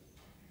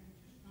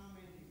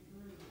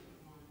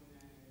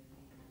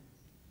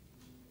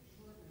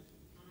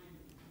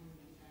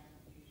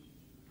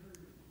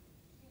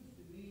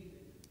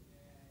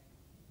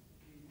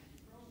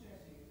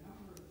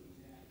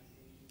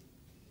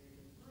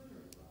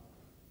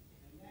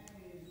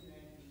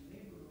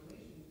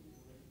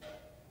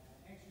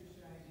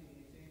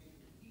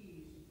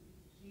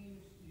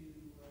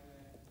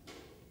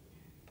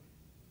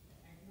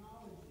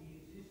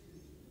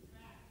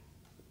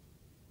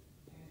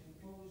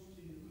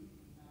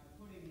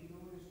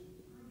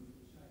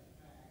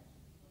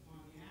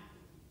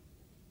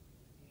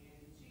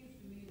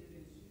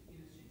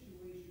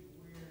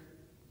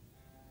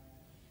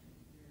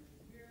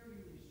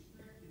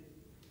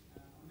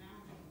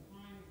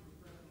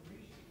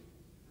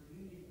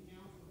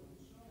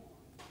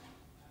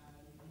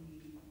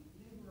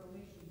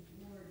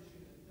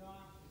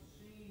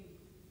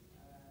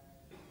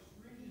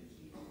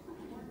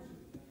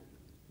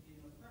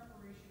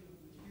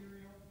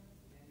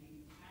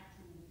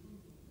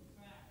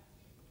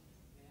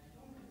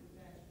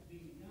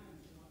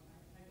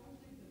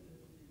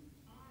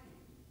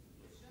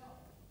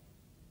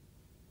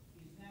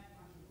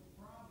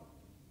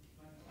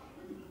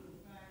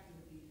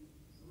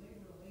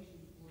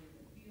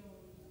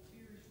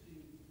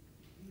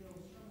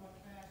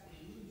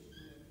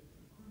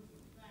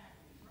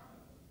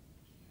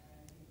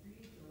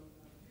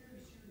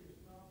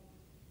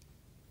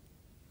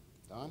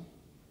 Don?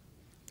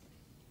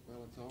 Well,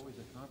 it's always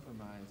a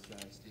compromise,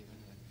 Stephen.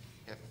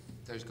 If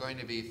there's going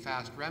to be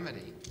fast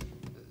remedy,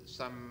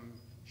 some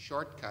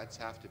shortcuts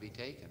have to be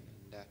taken.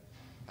 And,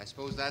 I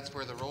suppose that's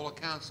where the role of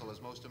counsel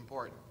is most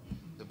important.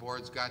 The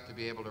board's got to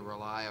be able to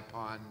rely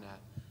upon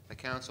the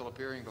counsel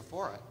appearing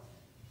before it,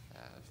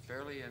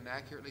 fairly and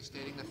accurately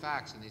stating the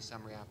facts in these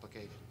summary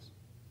applications,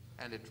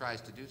 and it tries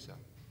to do so.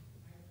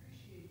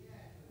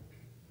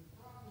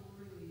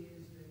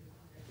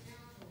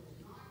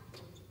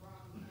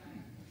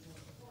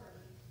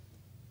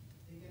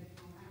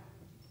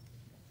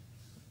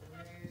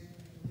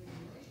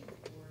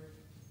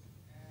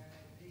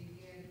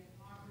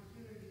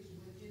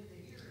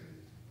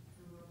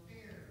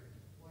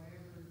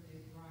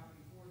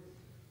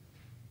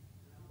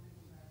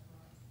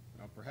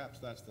 Perhaps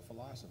that's the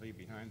philosophy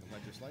behind the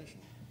legislation.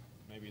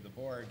 maybe the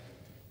board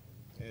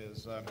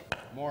is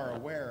more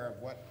aware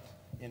of what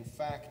in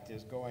fact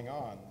is going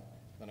on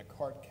than a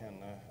court can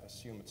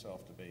assume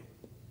itself to be.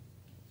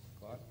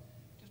 Claude?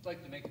 Just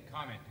like to make a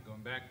comment,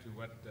 going back to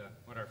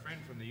what our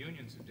friend from the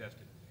union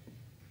suggested.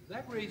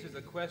 That raises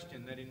a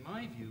question that, in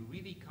my view,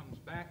 really comes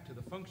back to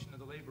the function of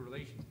the Labor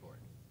Relations Board.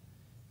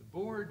 The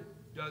board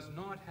does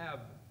not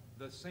have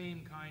the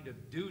same kind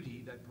of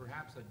duty that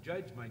perhaps a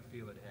judge might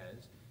feel it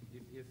has.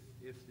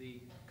 If the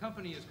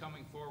company is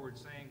coming forward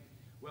saying,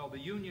 well, the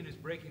union is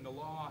breaking the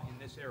law in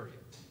this area,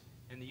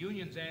 and the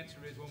union's answer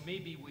is, well,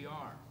 maybe we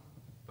are.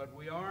 But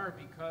we are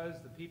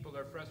because the people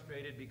are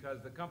frustrated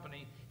because the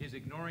company is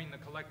ignoring the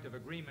collective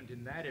agreement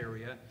in that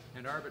area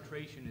and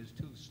arbitration is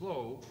too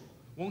slow.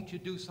 Won't you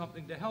do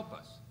something to help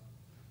us?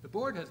 The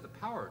board has the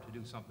power to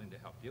do something to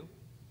help you.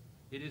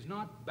 It is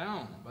not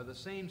bound by the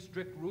same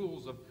strict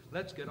rules of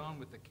let's get on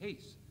with the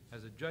case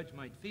as a judge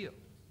might feel.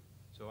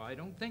 So I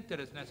don't think that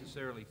it's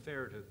necessarily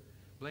fair to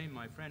blame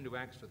my friend who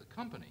acts for the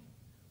company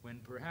when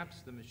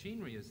perhaps the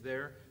machinery is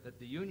there, that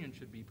the union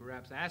should be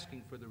perhaps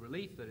asking for the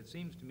relief that it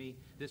seems to me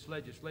this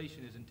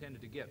legislation is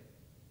intended to give.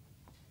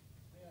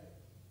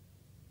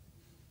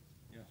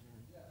 Yes.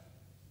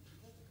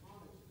 Just a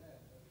comment to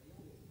that. The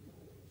only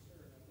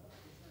concern, another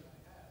concern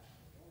I have,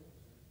 the only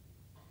concern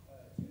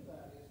to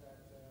that is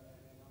that,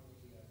 and on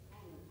the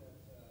comment that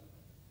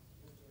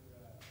Mr.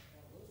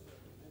 Cavalluzzo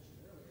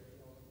mentioned earlier, you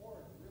know, the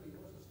board really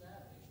was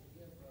established to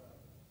give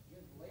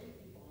lay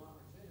people an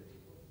opportunity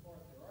to put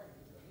forth their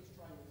arguments, or at least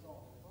try and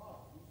resolve their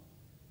problems.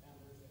 And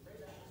there's a great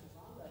emphasis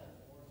on that in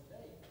the board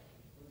today,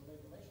 when the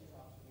Labor Relations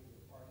Office meets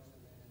with parties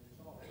and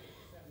resolve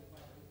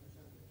 75 or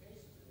 80% of the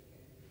cases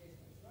in the case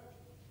of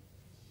construction.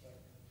 But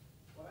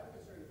what I'm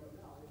concerned about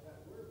now is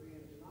that we're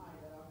being denied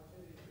that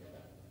opportunity to do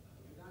that.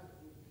 Because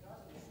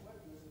of the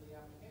swiftness of the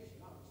application,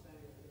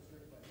 notwithstanding the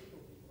concerns by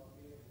legal people on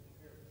being able to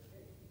prepare for the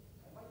case.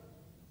 I'd like,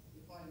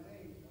 if I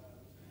may,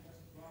 Mr.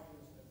 Justice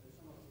Robbins, if there's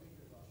some other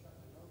speakers, I'll shut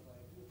my mouth, but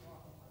I do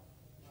talk a lot.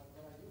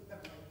 But I do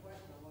have another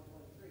question on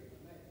 123, if I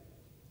may.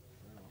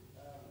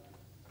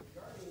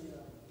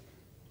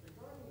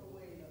 Regarding the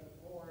way that the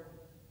board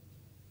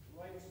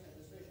writes a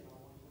decision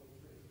on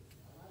 123,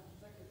 and I'm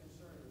particularly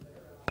concerned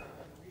there, and I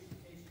have a recent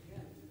case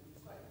again to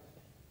cite.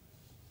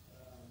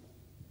 And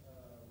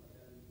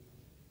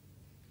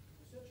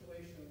the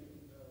situation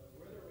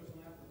where there was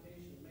an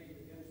application made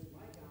against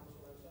my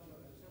counsel and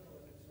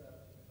several of its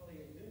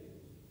affiliate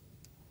unions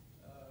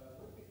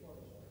went before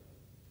the board,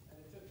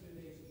 and it took 2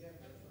 days to get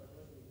there, so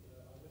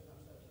I was not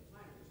set for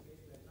time in this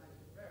case, we had time to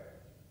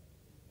prepare.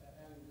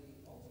 And the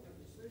ultimate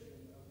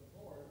decision of the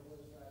board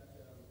was that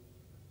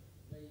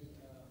they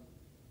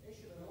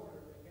issued an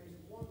order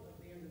against one of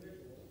the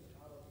individuals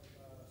out of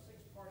 6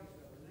 parties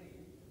that were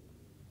named,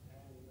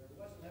 and there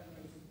wasn't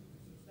evidence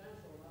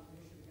substantial enough to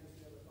issue against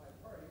the other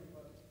 5 parties,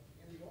 but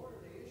in the order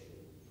they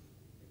issued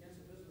against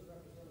the business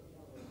representative of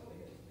one of their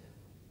affiliates,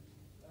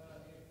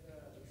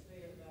 it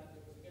stated that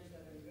it was against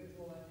that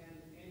individual and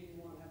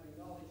anyone having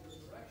knowledge or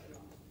direction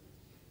on it.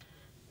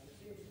 And it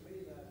seems to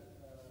me that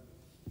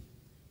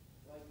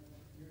like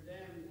you're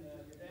damned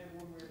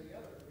one way or the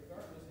other,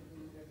 regardless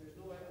if there's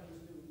no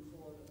evidence to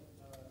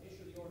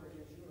issue the order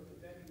against you or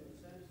condemn you in a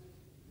sense,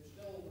 you're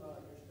still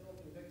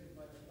convicted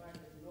by the fact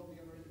that you know the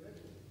other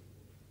individual.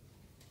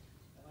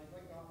 And I'd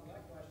like to offer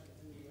that question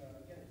to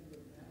again to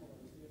the panel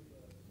and see if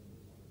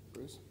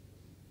Bruce?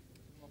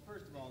 Well,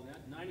 first of all,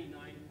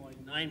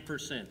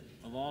 99.9%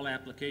 of all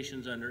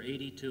applications under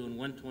 82 and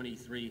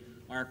 123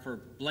 are for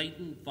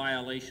blatant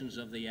violations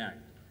of the Act.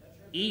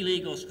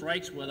 Illegal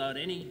strikes without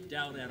any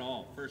doubt at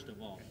all, first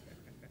of all.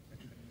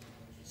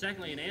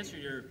 Secondly, in answer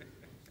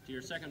to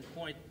your second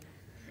point,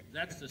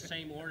 that's the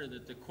same order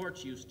that the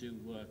courts used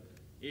to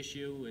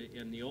issue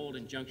in the old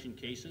injunction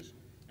cases,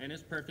 and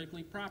it's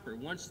perfectly proper.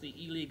 Once the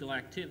illegal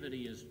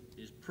activity is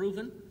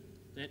proven,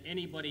 then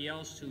anybody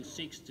else who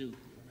seeks to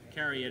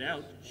carry it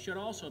out should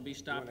also be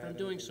stopped from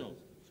doing so.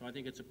 So I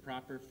think it's a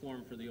proper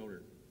form for the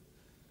order.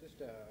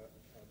 Just a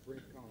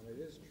brief comment.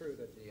 It is true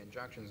that the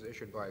injunctions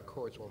issued by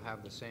courts will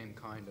have the same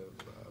kind of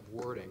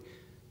wording.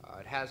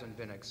 It hasn't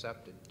been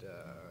accepted,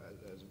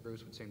 as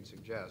Bruce would seem to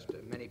suggest.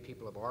 Many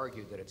people have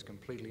argued that it's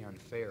completely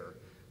unfair.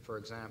 For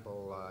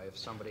example, if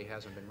somebody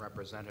hasn't been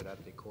represented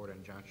at the court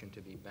injunction to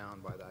be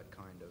bound by that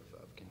kind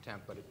of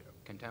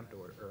contempt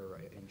order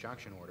or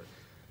injunction order.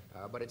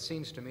 But it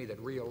seems to me that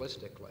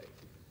realistically,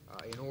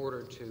 in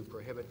order to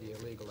prohibit the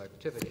illegal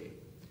activity,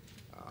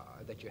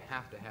 that you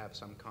have to have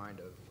some kind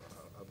of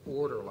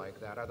order like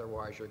that.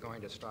 Otherwise, you're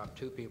going to stop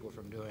 2 people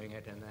from doing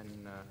it, and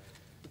then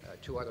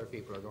 2 other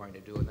people are going to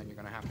do it, and then you're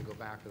going to have to go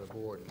back to the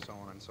board and so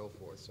on and so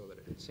forth. So that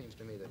it seems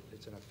to me that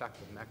it's an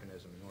effective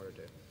mechanism in order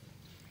to.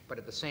 But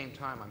at the same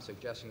time, I'm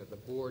suggesting that the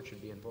board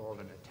should be involved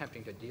in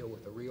attempting to deal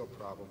with the real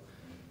problem.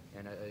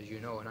 And as you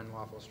know, an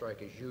unlawful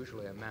strike is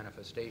usually a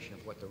manifestation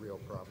of what the real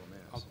problem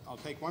is. I'll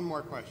take one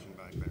more question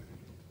back there.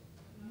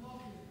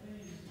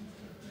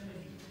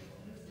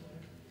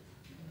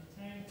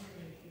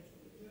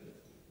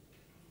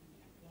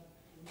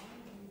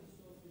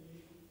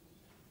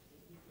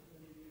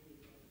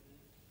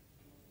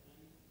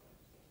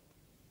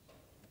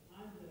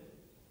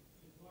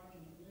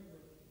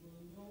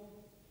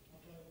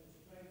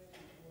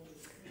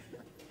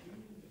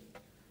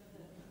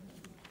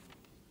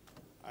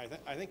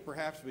 I think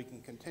perhaps we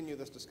can continue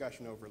this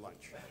discussion over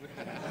lunch.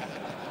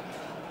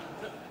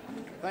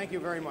 Thank you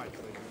very much,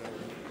 ladies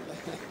and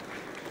gentlemen.